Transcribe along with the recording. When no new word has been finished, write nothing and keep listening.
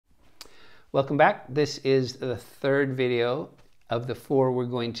Welcome back. This is the third video of the 4 we're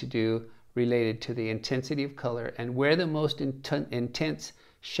going to do related to the intensity of color and where the most intense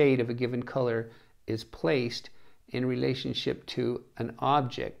shade of a given color is placed in relationship to an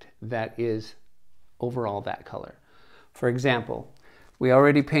object that is overall that color. For example, we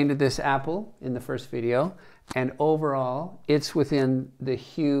already painted this apple in the first video, and overall it's within the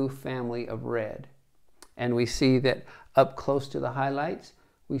hue family of red. And we see that up close to the highlights,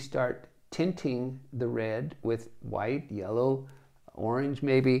 we start tinting the red with white, yellow, orange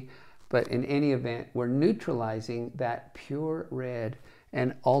maybe, but in any event, we're neutralizing that pure red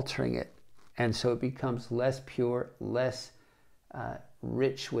and altering it. And so it becomes less pure, less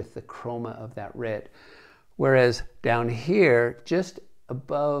rich with the chroma of that red. Whereas down here, just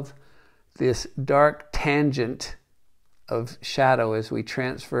above this dark tangent of shadow as we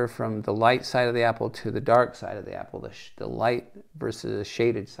transfer from the light side of the apple to the dark side of the apple, the light versus the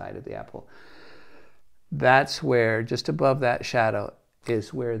shaded side of the apple. That's where, just above that shadow,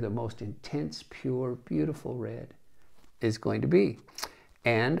 is where the most intense, pure, beautiful red is going to be.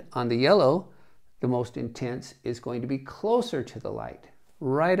 And on the yellow, the most intense is going to be closer to the light,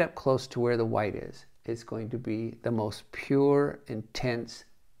 right up close to where the white is. It's going to be the most pure, intense,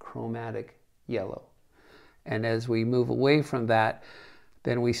 chromatic yellow. And as we move away from that,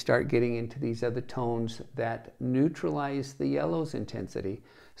 then we start getting into these other tones that neutralize the yellow's intensity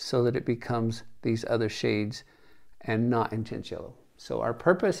so that it becomes these other shades and not intense yellow. So our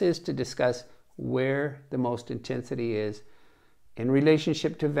purpose is to discuss where the most intensity is in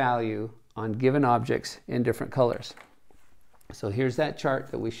relationship to value on given objects in different colors. So here's that chart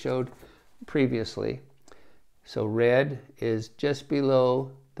that we showed previously. So red is just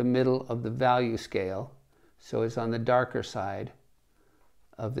below the middle of the value scale. So it's on the darker side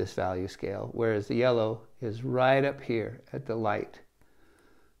of this value scale, whereas the yellow is right up here at the light.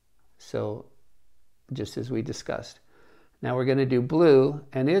 So just as we discussed. Now we're going to do blue,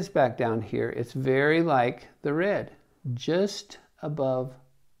 and it's back down here. It's very like the red, just above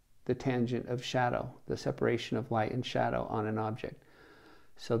the tangent of shadow, the separation of light and shadow on an object.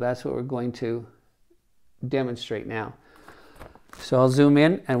 So that's what we're going to demonstrate now. So I'll zoom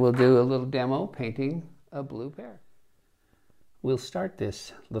in and we'll do a little demo painting a blue pear. We'll start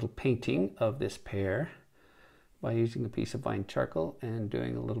this little painting of this pear by using a piece of fine charcoal and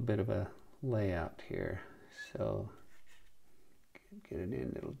doing a little bit of a layout here. So get it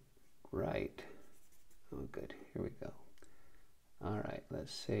in little right. Oh good, here we go. All right,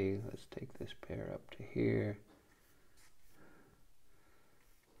 let's take this pear up to here.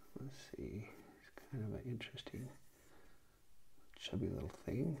 Let's see, it's kind of an interesting chubby little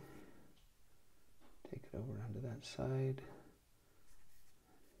thing. Take it over onto that side.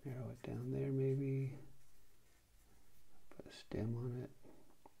 Narrow it down there maybe. Put a stem on it.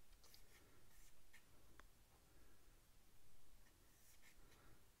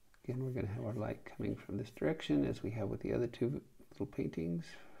 Again, we're going to have our light coming from this direction as we have with the other two little paintings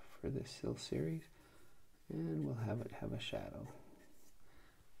for this Sill series. And we'll have it have a shadow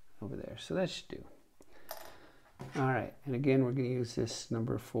over there. So that should do. All right, and again, we're going to use this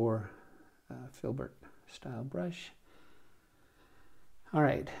number 4 filbert style brush. All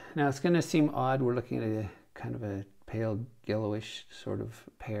right, now it's going to seem odd. We're looking at a kind of a pale yellowish sort of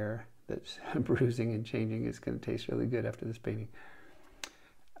pear that's bruising and changing. It's going to taste really good after this painting.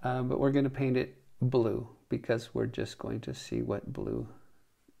 But we're going to paint it blue because we're just going to see what blue,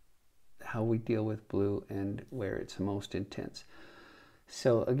 how we deal with blue and where it's most intense.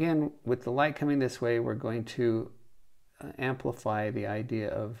 So again, with the light coming this way, we're going to amplify the idea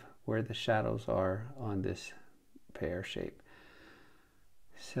of where the shadows are on this pear shape.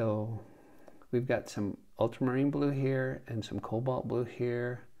 So we've got some ultramarine blue here and some cobalt blue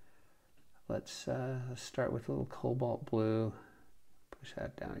here. Let's start with a little cobalt blue. Push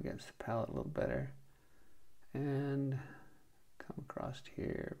that down against the palette a little better. And come across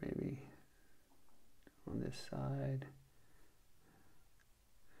here, maybe on this side.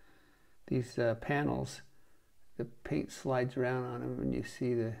 These panels, the paint slides around on them and you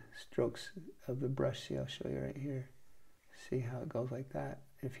see the strokes of the brush. See, I'll show you right here. See how it goes like that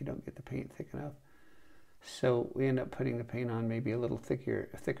if you don't get the paint thick enough. So we end up putting the paint on maybe a little thicker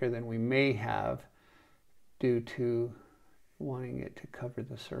than we may have due to wanting it to cover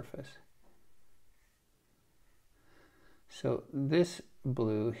the surface. So this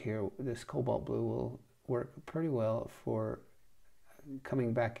blue here, this cobalt blue, will work pretty well for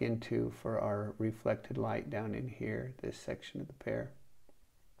coming back into for our reflected light down in here, this section of the pear.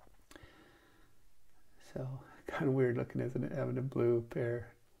 So kind of weird looking, isn't it, having a blue pear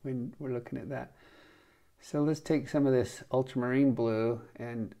when we're looking at that. So let's take some of this ultramarine blue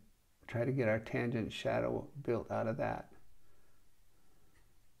and try to get our tangent shadow built out of that.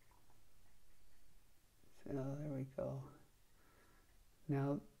 So there we go.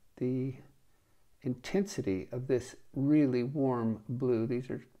 Now the intensity of this really warm blue, these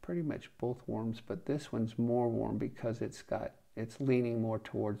are pretty much both warms, but this one's more warm because it's leaning more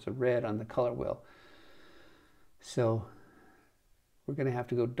towards the red on the color wheel. So we're going to have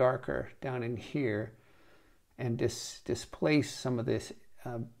to go darker down in here and displace some of this,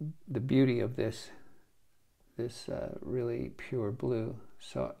 the beauty of this really pure blue.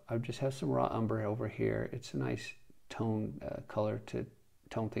 So I just have some raw umber over here. It's a nice tone color to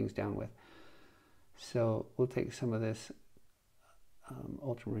tone things down with. So we'll take some of this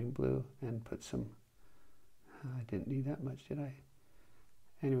ultramarine blue and put some, I didn't need that much, did I?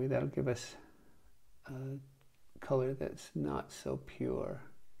 Anyway, that'll give us a color that's not so pure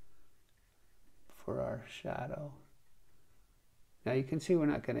for our shadow. Now you can see we're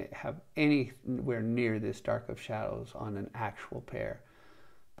not going to have anywhere near this dark of shadows on an actual pear,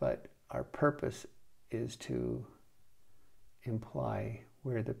 but our purpose is to imply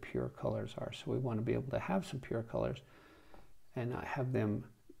where the pure colors are. So we want to be able to have some pure colors and not have them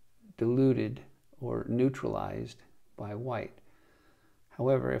diluted or neutralized by white.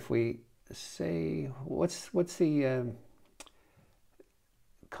 However, if we say, what's the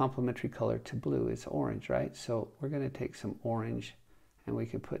complementary color to blue? It's orange, right? So we're going to take some orange and we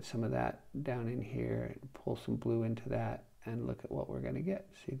can put some of that down in here and pull some blue into that and look at what we're going to get.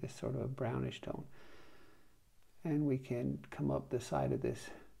 See this sort of a brownish tone. And we can come up the side of this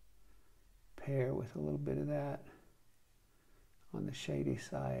pear with a little bit of that on the shady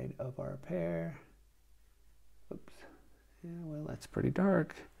side of our pear. Oops. Yeah, well, that's pretty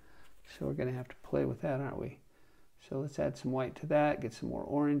dark. So we're going to have to play with that, aren't we? So let's add some white to that, get some more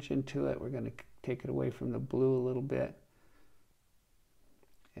orange into it. We're going to take it away from the blue a little bit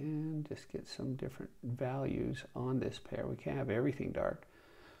and just get some different values on this pear. We can't have everything dark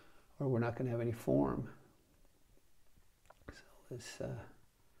or we're not going to have any form. So this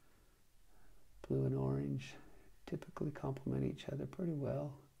blue and orange typically complement each other pretty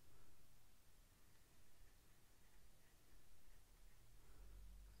well.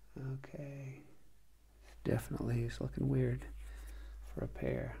 Okay, definitely is looking weird for a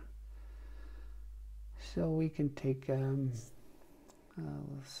pear. So we can take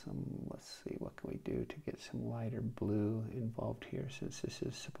let's see, what can we do to get some lighter blue involved here, since this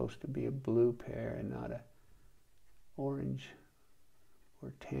is supposed to be a blue pear and not a orange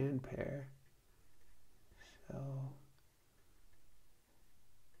or tan pear. So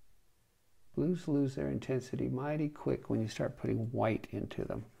blues lose their intensity mighty quick when you start putting white into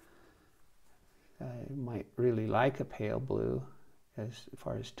them. You might really like a pale blue as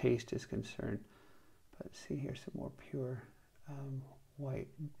far as taste is concerned, but see here's some more pure white,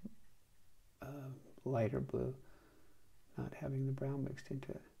 lighter blue, not having the brown mixed into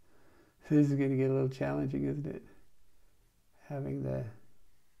it. So this is going to get a little challenging, isn't it? Having the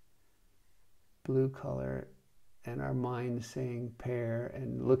blue color and our mind saying pear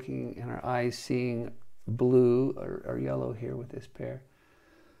and looking and our eyes seeing blue or yellow here with this pear.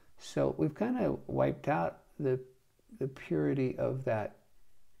 So we've kind of wiped out the purity of that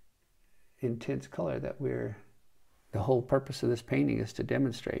intense color that the whole purpose of this painting is to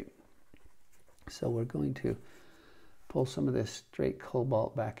demonstrate. So we're going to pull some of this straight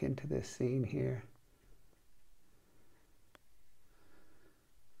cobalt back into this scene here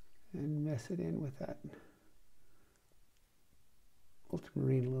and mess it in with that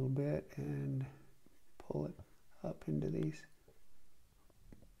ultramarine a little bit and pull it up into these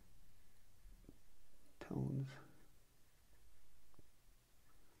tones.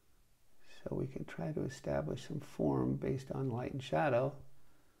 So we can try to establish some form based on light and shadow.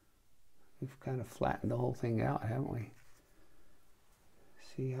 We've kind of flattened the whole thing out, haven't we?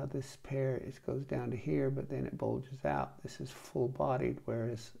 See how this pear goes down to here, but then it bulges out. This is full-bodied,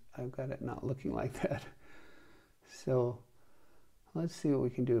 whereas I've got it not looking like that. So let's see what we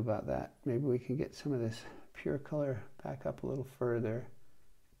can do about that. Maybe we can get some of this pure color back up a little further,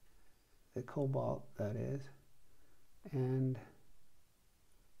 the cobalt that is, and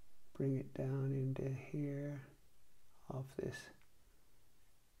bring it down into here off this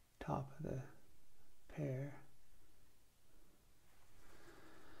top of the pear.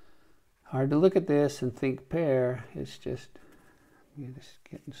 Hard to look at this and think pear. It's just, I'm just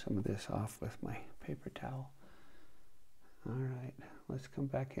getting some of this off with my paper towel. All right, let's come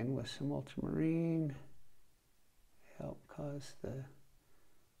back in with some ultramarine. Help cause the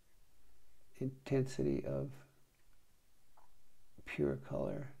intensity of pure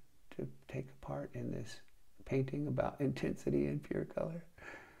color to take a part in this painting about intensity and pure color.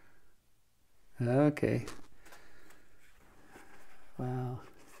 Okay. Wow,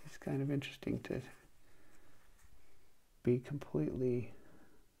 it's kind of interesting to be completely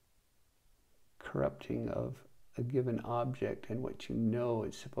corrupting of a given object and what you know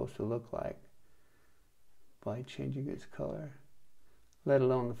it's supposed to look like by changing its color, let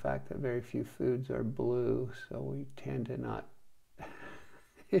alone the fact that very few foods are blue, so we tend to not,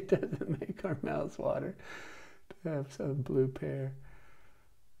 it doesn't make our mouths water to have some blue pear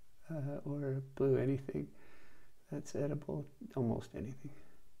or blue anything that's edible, almost anything.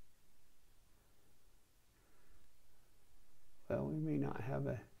 Well, we may not have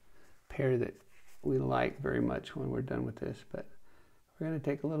a pear that we like very much when we're done with this, but we're going to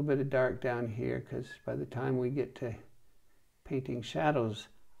take a little bit of dark down here, because by the time we get to painting shadows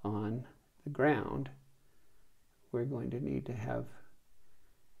on the ground, we're going to need to have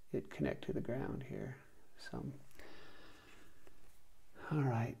it connect to the ground here some. All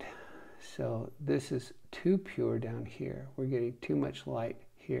right, so this is too pure down here. We're getting too much light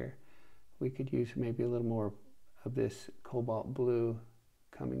here. We could use maybe a little more of this cobalt blue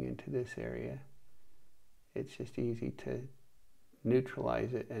coming into this area. It's just easy to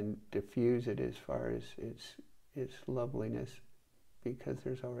neutralize it and diffuse it as far as its loveliness, because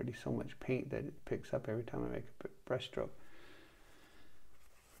there's already so much paint that it picks up every time I make a brush stroke.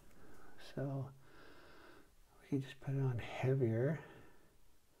 So we can just put it on heavier,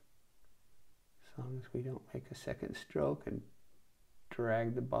 as long as we don't make a second stroke and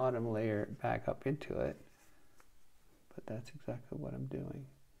drag the bottom layer back up into it. But that's exactly what I'm doing.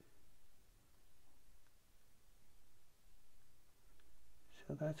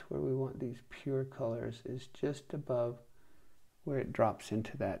 So that's where we want these pure colors, is just above where it drops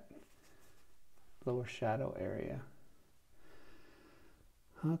into that lower shadow area.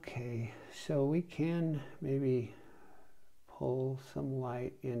 Okay, so we can maybe pull some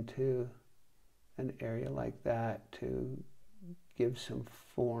light into an area like that to give some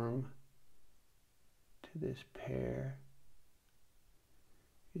form to this pear.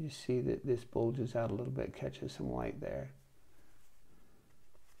 You see that this bulges out a little bit, catches some light there.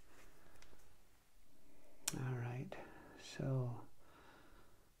 All right, so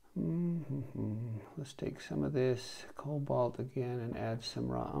let's take some of this cobalt again and add some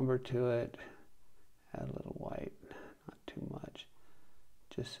raw umber to it. Add a little white, not too much,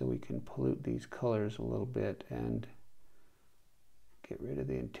 just so we can pollute these colors a little bit and get rid of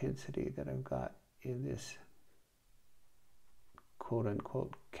the intensity that I've got in this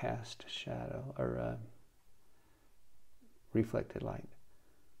quote-unquote cast shadow, or reflected light.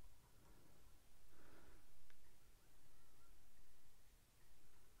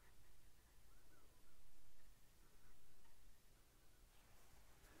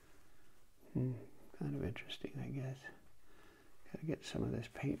 Kind of interesting, I guess. Gotta get some of this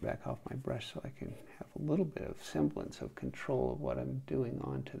paint back off my brush so I can have a little bit of semblance of control of what I'm doing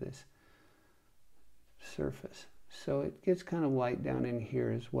onto this surface. So it gets kind of light down in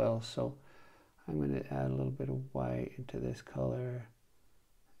here as well, so I'm going to add a little bit of white into this color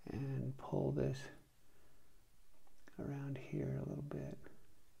and pull this around here a little bit.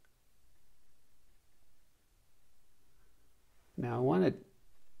 Now I want to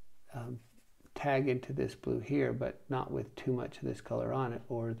tag into this blue here, but not with too much of this color on it,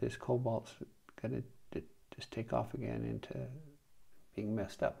 or this cobalt's going to just take off again into being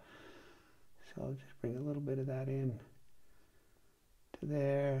messed up. So I'll just bring a little bit of that in to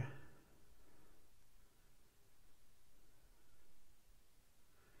there.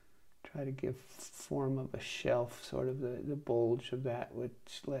 Try to give form of a shelf, sort of the bulge of that,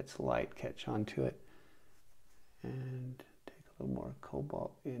 which lets light catch onto it. And take a little more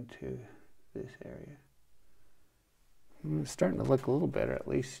cobalt into this area. It's starting to look a little better. At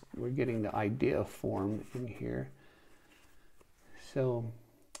least we're getting the idea of form in here. So,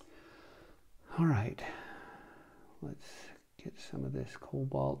 all right, let's get some of this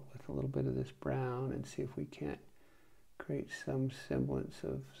cobalt with a little bit of this brown and see if we can't create some semblance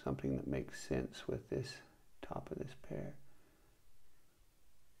of something that makes sense with this top of this pear.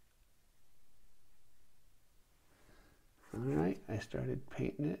 All right, I started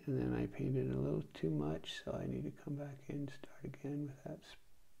painting it, and then I painted a little too much, so I need to come back in and start again with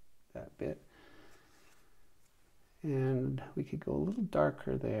that bit. And we could go a little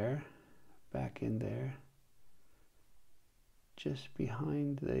darker there, back in there, just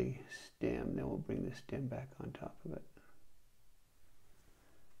behind the stem. Then we'll bring the stem back on top of it.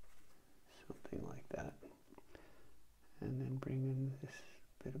 Something like that. And then bring in this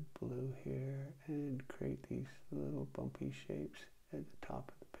bit of blue here and create these little bumpy shapes at the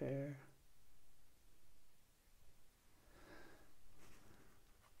top of the pear.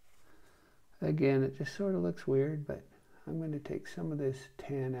 Again, it just sort of looks weird, but I'm going to take some of this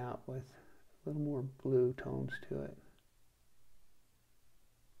tan out with a little more blue tones to it.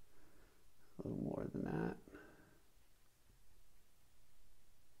 A little more than that.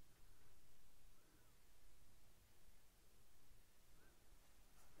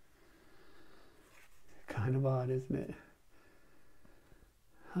 Kind of odd, isn't it?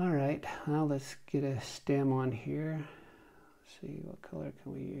 All right, now let's get a stem on here. Let's see, what color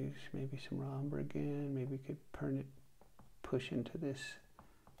can we use? Maybe some umber again. Maybe we could push into this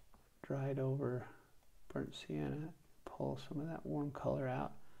dried over burnt sienna. Pull some of that warm color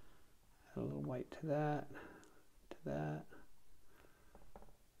out. Add a little white to that,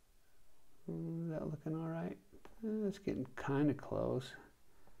 Is that looking all right? It's getting kind of close.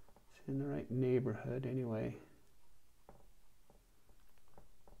 It's in the right neighborhood anyway.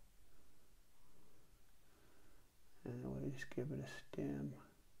 And we'll just give it a stem.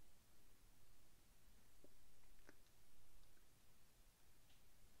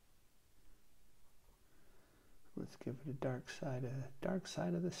 Let's give it a dark side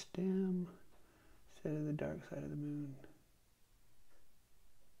of the stem instead of the dark side of the moon.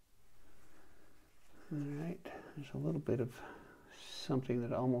 All right, there's a little bit of something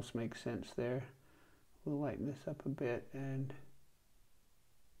that almost makes sense there. We'll lighten this up a bit and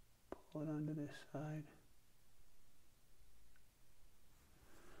pull it onto this side.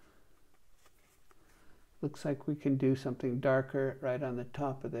 Looks like we can do something darker right on the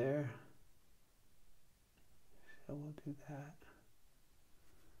top of there. So we'll do that.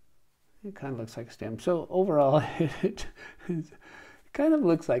 It kind of looks like a stem. So overall, it kind of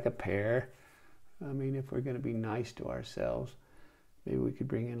looks like a pear. I mean, if we're going to be nice to ourselves, maybe we could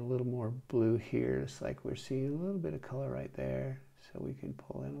bring in a little more blue here. It's like we're seeing a little bit of color right there. So we can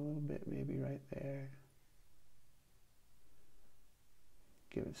pull in a little bit maybe right there.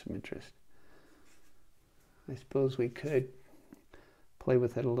 Give it some interest. I suppose we could play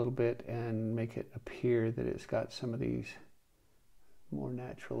with it a little bit and make it appear that it's got some of these more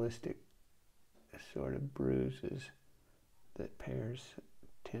naturalistic sort of bruises that pears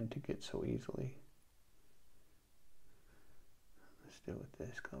tend to get so easily. Let's do it with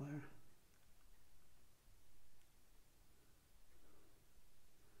this color.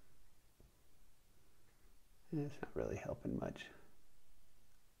 And it's not really helping much.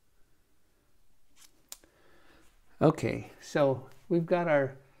 Okay, so we've got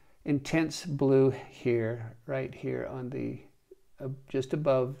our intense blue here, right here on the, just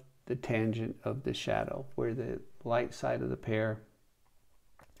above the tangent of the shadow, where the light side of the pear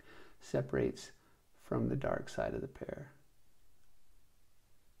separates from the dark side of the pear.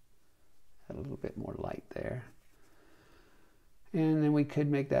 Add a little bit more light there. And then we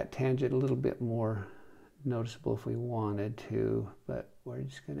could make that tangent a little bit more noticeable if we wanted to, but we're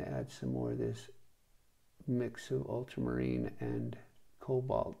just going to add some more of this mix of ultramarine and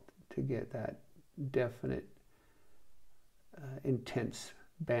cobalt to get that definite intense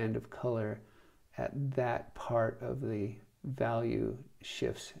band of color at that part of the value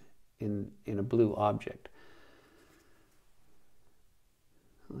shifts in a blue object.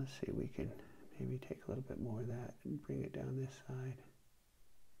 Let's see, we can maybe take a little bit more of that and bring it down this side.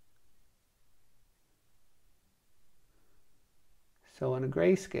 So on a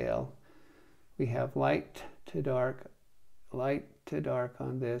grayscale, we have light to dark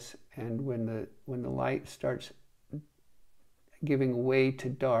on this, and when the light starts giving way to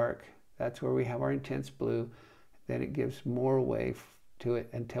dark, that's where we have our intense blue. Then it gives more way to it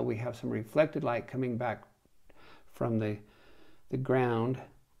until we have some reflected light coming back from the ground,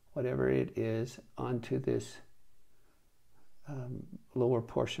 whatever it is, onto this lower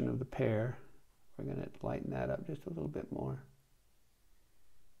portion of the pear. We're going to lighten that up just a little bit more.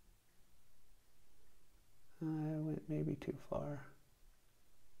 I went maybe too far.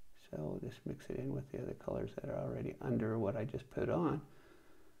 So we'll just mix it in with the other colors that are already under what I just put on.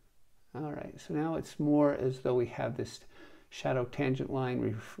 All right, so now it's more as though we have this shadow tangent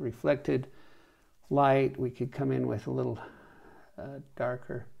line, reflected light. We could come in with a little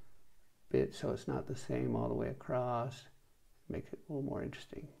darker bit so it's not the same all the way across. Make it a little more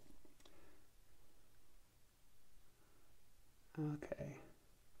interesting. Okay.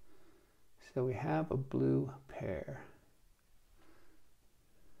 So we have a blue pear.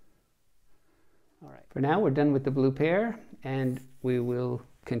 All right. For now, we're done with the blue pear, and we will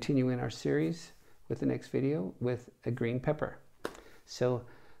continue in our series with the next video with a green pepper. So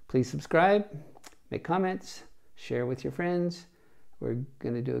please subscribe, make comments, share with your friends. We're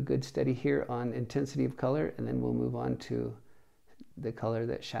going to do a good study here on intensity of color, and then we'll move on to the color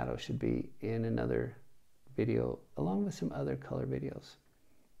that shadow should be in another video, along with some other color videos.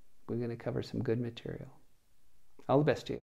 We're going to cover some good material. All the best to you.